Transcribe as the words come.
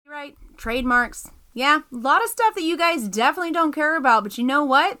trademarks. Yeah, a lot of stuff that you guys definitely don't care about, but you know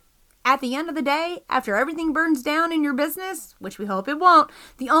what? At the end of the day, after everything burns down in your business, which we hope it won't,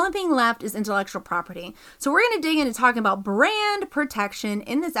 the only thing left is intellectual property. So we're going to dig into talking about brand protection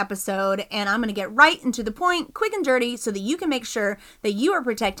in this episode, and I'm going to get right into the point, quick and dirty, so that you can make sure that you are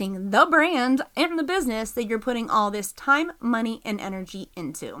protecting the brand and the business that you're putting all this time, money, and energy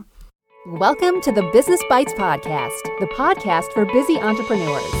into. Welcome to the Business Bites Podcast, the podcast for busy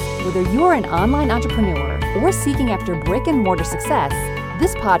entrepreneurs. Whether you're an online entrepreneur or seeking after brick and mortar success,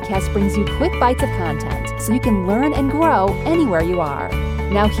 this podcast brings you quick bites of content so you can learn and grow anywhere you are.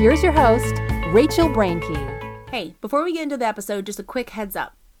 Now here's your host, Rachel Brainke. Hey, before we get into the episode, just a quick heads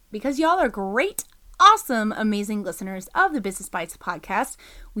up. Because y'all are great, awesome, amazing listeners of the Business Bites podcast,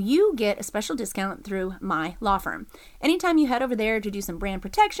 you get a special discount through my law firm. Anytime you head over there to do some brand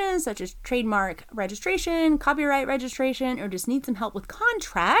protection, such as trademark registration, copyright registration, or just need some help with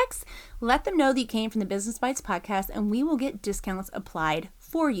contracts, let them know that you came from the Business Bites podcast and we will get discounts applied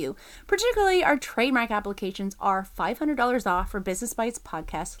for you. Particularly, our trademark applications are $500 off for Business Bites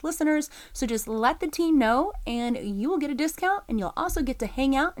podcast listeners. So just let the team know and you will get a discount, and you'll also get to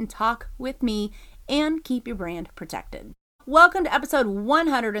hang out and talk with me and keep your brand protected. Welcome to episode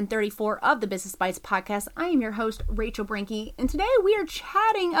 134 of the Business Bites podcast. I am your host, Rachel Brainke, and today we are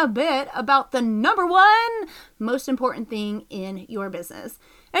chatting a bit about the number one most important thing in your business.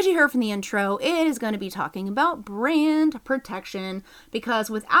 As you heard from the intro, it is going to be talking about brand protection,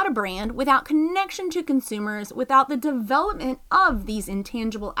 because without a brand, without connection to consumers, without the development of these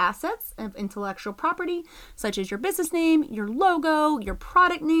intangible assets of intellectual property, such as your business name, your logo, your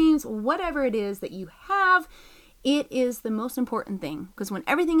product names, whatever it is that you have, it is the most important thing, because when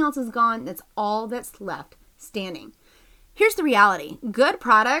everything else is gone, that's all that's left standing. Here's the reality. Good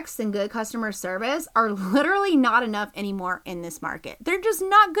products and good customer service are literally not enough anymore in this market. They're just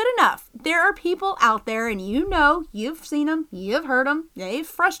not good enough. There are people out there, and you know, you've seen them, you've heard them, they've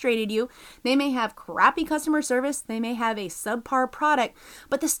frustrated you. They may have crappy customer service, they may have a subpar product,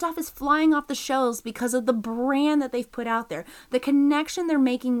 but the stuff is flying off the shelves because of the brand that they've put out there, the connection they're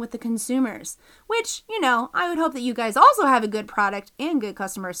making with the consumers, which, you know, I would hope that you guys also have a good product and good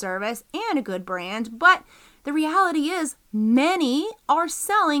customer service and a good brand, but the reality is many are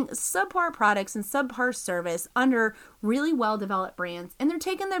selling subpar products and subpar service under really well-developed brands, and they're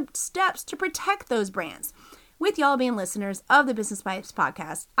taking the steps to protect those brands. With y'all being listeners of the Business Bites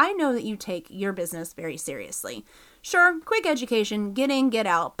podcast, I know that you take your business very seriously. Sure, quick education, get in, get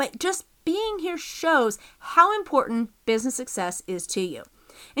out, but just being here shows how important business success is to you.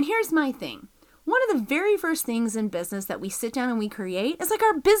 And here's my thing. One of the very first things in business that we sit down and we create is like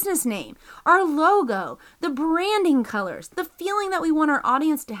our business name, our logo, the branding colors, the feeling that we want our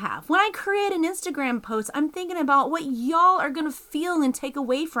audience to have. When I create an Instagram post, I'm thinking about what y'all are going to feel and take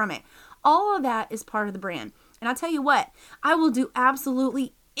away from it. All of that is part of the brand. And I'll tell you what, I will do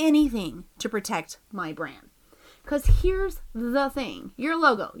absolutely anything to protect my brand. Because here's the thing, your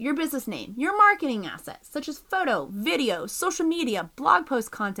logo, your business name, your marketing assets, such as photo, video, social media, blog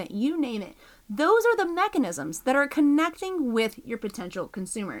post content, you name it. Those are the mechanisms that are connecting with your potential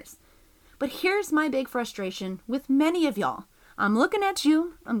consumers. But here's my big frustration with many of y'all. I'm looking at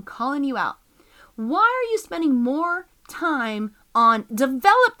you, I'm calling you out. Why are you spending more time on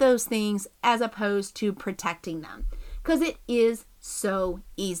develop those things as opposed to protecting them? Because it is so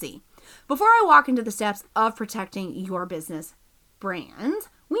easy. Before I walk into the steps of protecting your business brand,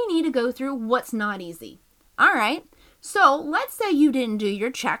 we need to go through what's not easy. All right, so let's say you didn't do your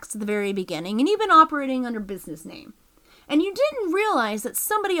checks at the very beginning and you've been operating under business name. And you didn't realize that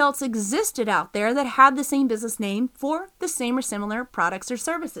somebody else existed out there that had the same business name for the same or similar products or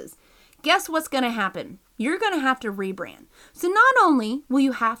services. Guess what's going to happen? You're going to have to rebrand. So not only will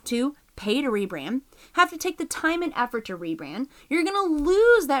you have to pay to rebrand, have to take the time and effort to rebrand, you're going to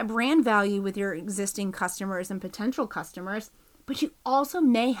lose that brand value with your existing customers and potential customers, but you also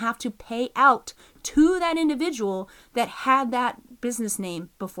may have to pay out to that individual that had that business name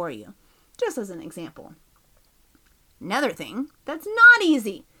before you, just as an example. Another thing that's not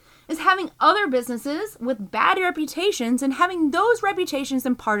easy is having other businesses with bad reputations and having those reputations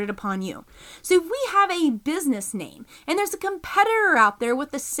imparted upon you. So if we have a business name and there's a competitor out there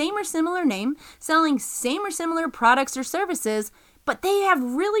with the same or similar name selling same or similar products or services, but they have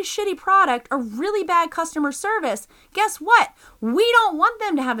really shitty product or really bad customer service, guess what? We don't want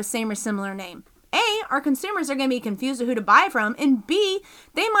them to have a same or similar name. A, our consumers are going to be confused of who to buy from, and B,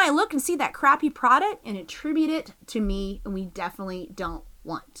 they might look and see that crappy product and attribute it to me, and we definitely don't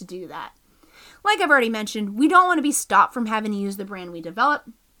want to do that. Like I've already mentioned, we don't want to be stopped from having to use the brand we develop,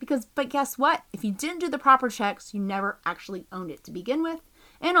 but guess what? If you didn't do the proper checks, you never actually owned it to begin with,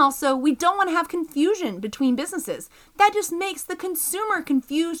 And also, we don't want to have confusion between businesses. That just makes the consumer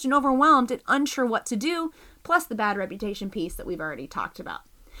confused and overwhelmed and unsure what to do, plus the bad reputation piece that we've already talked about.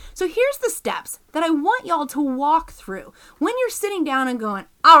 So here's the steps that I want y'all to walk through when you're sitting down and going,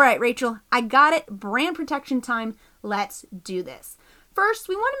 all right, Rachel, I got it. Brand protection time. Let's do this. First,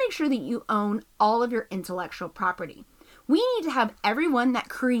 we want to make sure that you own all of your intellectual property. We need to have everyone that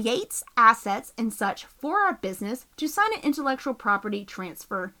creates assets and such for our business to sign an intellectual property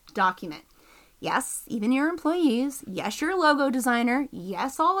transfer document. Yes, even your employees. Yes, your logo designer.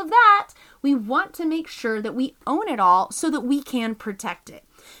 Yes, all of that. We want to make sure that we own it all so that we can protect it.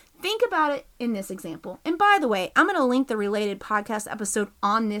 Think about it in this example. And by the way, I'm going to link the related podcast episode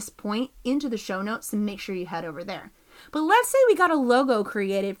on this point into the show notes and make sure you head over there. But let's say we got a logo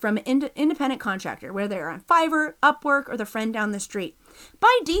created from an independent contractor, whether they're on Fiverr, Upwork, or the friend down the street.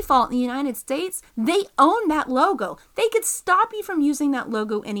 By default in the United States, they own that logo. They could stop you from using that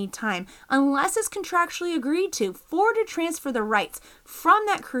logo anytime unless it's contractually agreed to. To transfer the rights from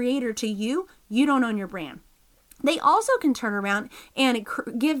that creator to you, you don't own your brand. They also can turn around and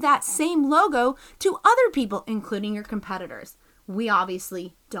give that same logo to other people, including your competitors. We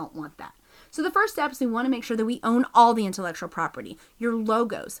obviously don't want that. So the first step is we want to make sure that we own all the intellectual property, your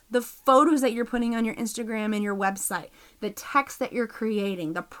logos, the photos that you're putting on your Instagram and your website, the text that you're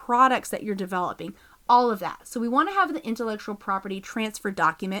creating, the products that you're developing, all of that. So we want to have the intellectual property transfer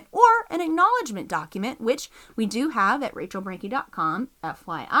document or an acknowledgement document, which we do have at rachelbranke.com,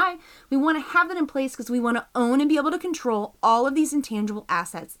 FYI. We want to have that in place because we want to own and be able to control all of these intangible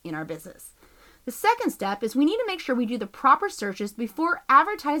assets in our business. The second step is we need to make sure we do the proper searches before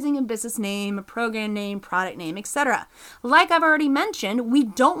advertising a business name, a program name, product name, etc. Like I've already mentioned, we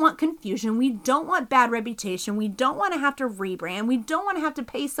don't want confusion. We don't want bad reputation. We don't want to have to rebrand. We don't want to have to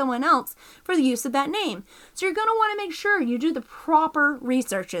pay someone else for the use of that name. So you're going to want to make sure you do the proper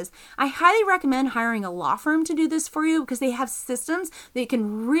researches. I highly recommend hiring a law firm to do this for you because they have systems that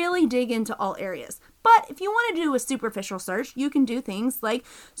can really dig into all areas. But if you want to do a superficial search, you can do things like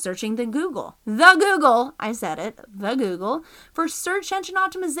searching the Google, for search engine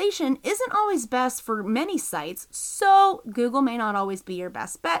optimization isn't always best for many sites, so Google may not always be your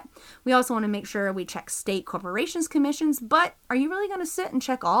best bet. We also want to make sure we check state corporations commissions, but are you really going to sit and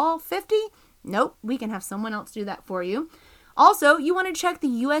check all 50? Nope, we can have someone else do that for you. Also, you want to check the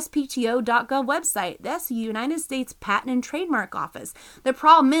USPTO.gov website. That's the United States Patent and Trademark Office. The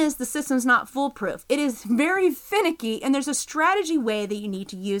problem is the system's not foolproof. It is very finicky, and there's a strategy way that you need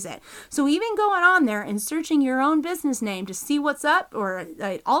to use it. So even going on there and searching your own business name to see what's up or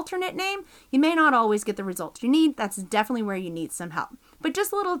an alternate name, you may not always get the results you need. That's definitely where you need some help. But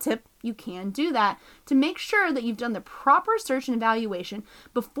just a little tip, you can do that to make sure that you've done the proper search and evaluation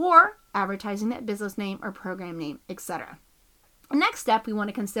before advertising that business name or program name, etc. The next step we want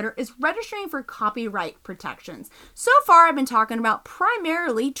to consider is registering for copyright protections. So far, I've been talking about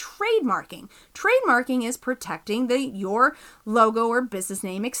primarily trademarking. Trademarking is protecting your logo or business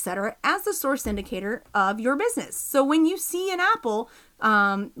name, etc., as the source indicator of your business. So when you see an Apple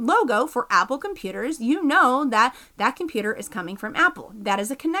logo for Apple computers, you know that that computer is coming from Apple. That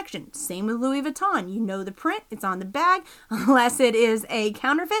is a connection. Same with Louis Vuitton. You know the print, it's on the bag. Unless it is a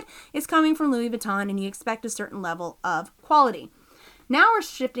counterfeit, it's coming from Louis Vuitton and you expect a certain level of quality. Now we're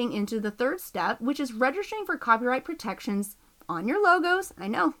shifting into the third step, which is registering for copyright protections on your logos. I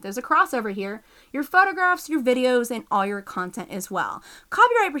know, there's a crossover here. Your photographs, your videos, and all your content as well.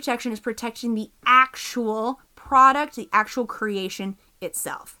 Copyright protection is protecting the actual product, the actual creation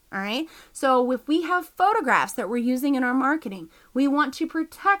itself. All right. So if we have photographs that we're using in our marketing, we want to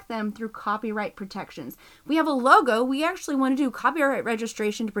protect them through copyright protections. We have a logo. We actually want to do copyright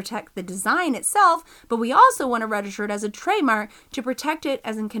registration to protect the design itself, but we also want to register it as a trademark to protect it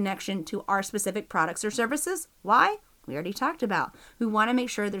as in connection to our specific products or services. Why? We already talked about. We want to make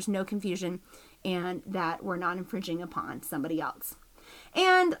sure there's no confusion and that we're not infringing upon somebody else.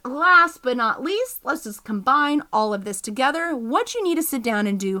 And last but not least, let's just combine all of this together. What you need to sit down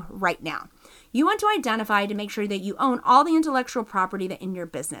and do right now. You want to identify to make sure that you own all the intellectual property that in your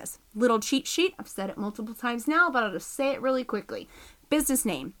business. Little cheat sheet. I've said it multiple times now, but I'll just say it really quickly. Business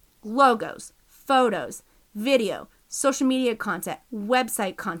name, logos, photos, video, social media content,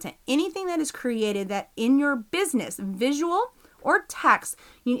 website content, anything that is created that in your business, visual or text,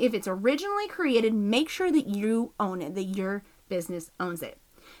 if it's originally created, make sure that you own it, that your business owns it.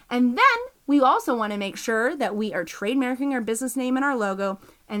 And then we also want to make sure that we are trademarking our business name and our logo,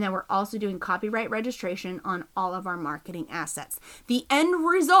 and that we're also doing copyright registration on all of our marketing assets. The end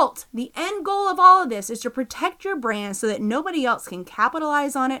result, the end goal of all of this is to protect your brand so that nobody else can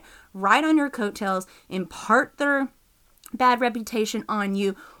capitalize on it, ride on your coattails, impart their bad reputation on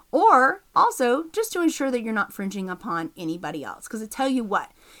you, or also just to ensure that you're not infringing upon anybody else. Because I tell you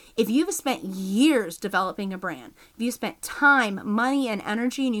what, if you've spent years developing a brand, if you spent time, money, and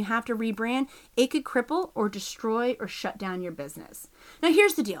energy and you have to rebrand, it could cripple or destroy or shut down your business. Now,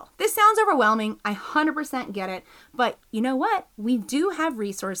 here's the deal. This sounds overwhelming. I 100% get it. But you know what? We do have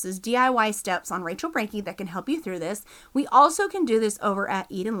resources, DIY steps on Rachel Branke that can help you through this. We also can do this over at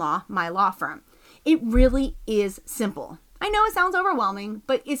Eden Law, my law firm. It really is simple. I know it sounds overwhelming,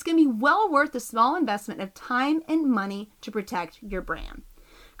 but it's going to be well worth the small investment of time and money to protect your brand.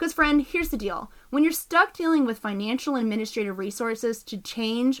 Because friend, here's the deal. When you're stuck dealing with financial and administrative resources to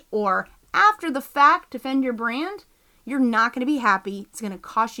change or after the fact defend your brand, you're not going to be happy. It's going to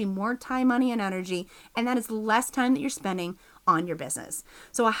cost you more time, money, and energy, and that is less time that you're spending on your business.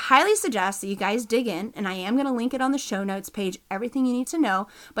 So I highly suggest that you guys dig in, and I am going to link it on the show notes page, everything you need to know,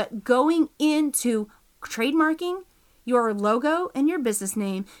 but going into trademarking your logo and your business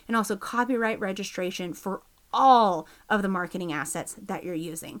name, and also copyright registration for all of the marketing assets that you're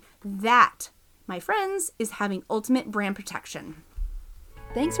using. That, my friends, is having ultimate brand protection.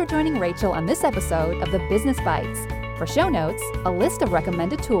 Thanks for joining Rachel on this episode of the Business Bites. For show notes, a list of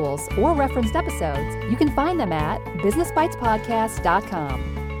recommended tools, or referenced episodes, you can find them at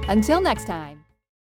businessbitespodcast.com. Until next time.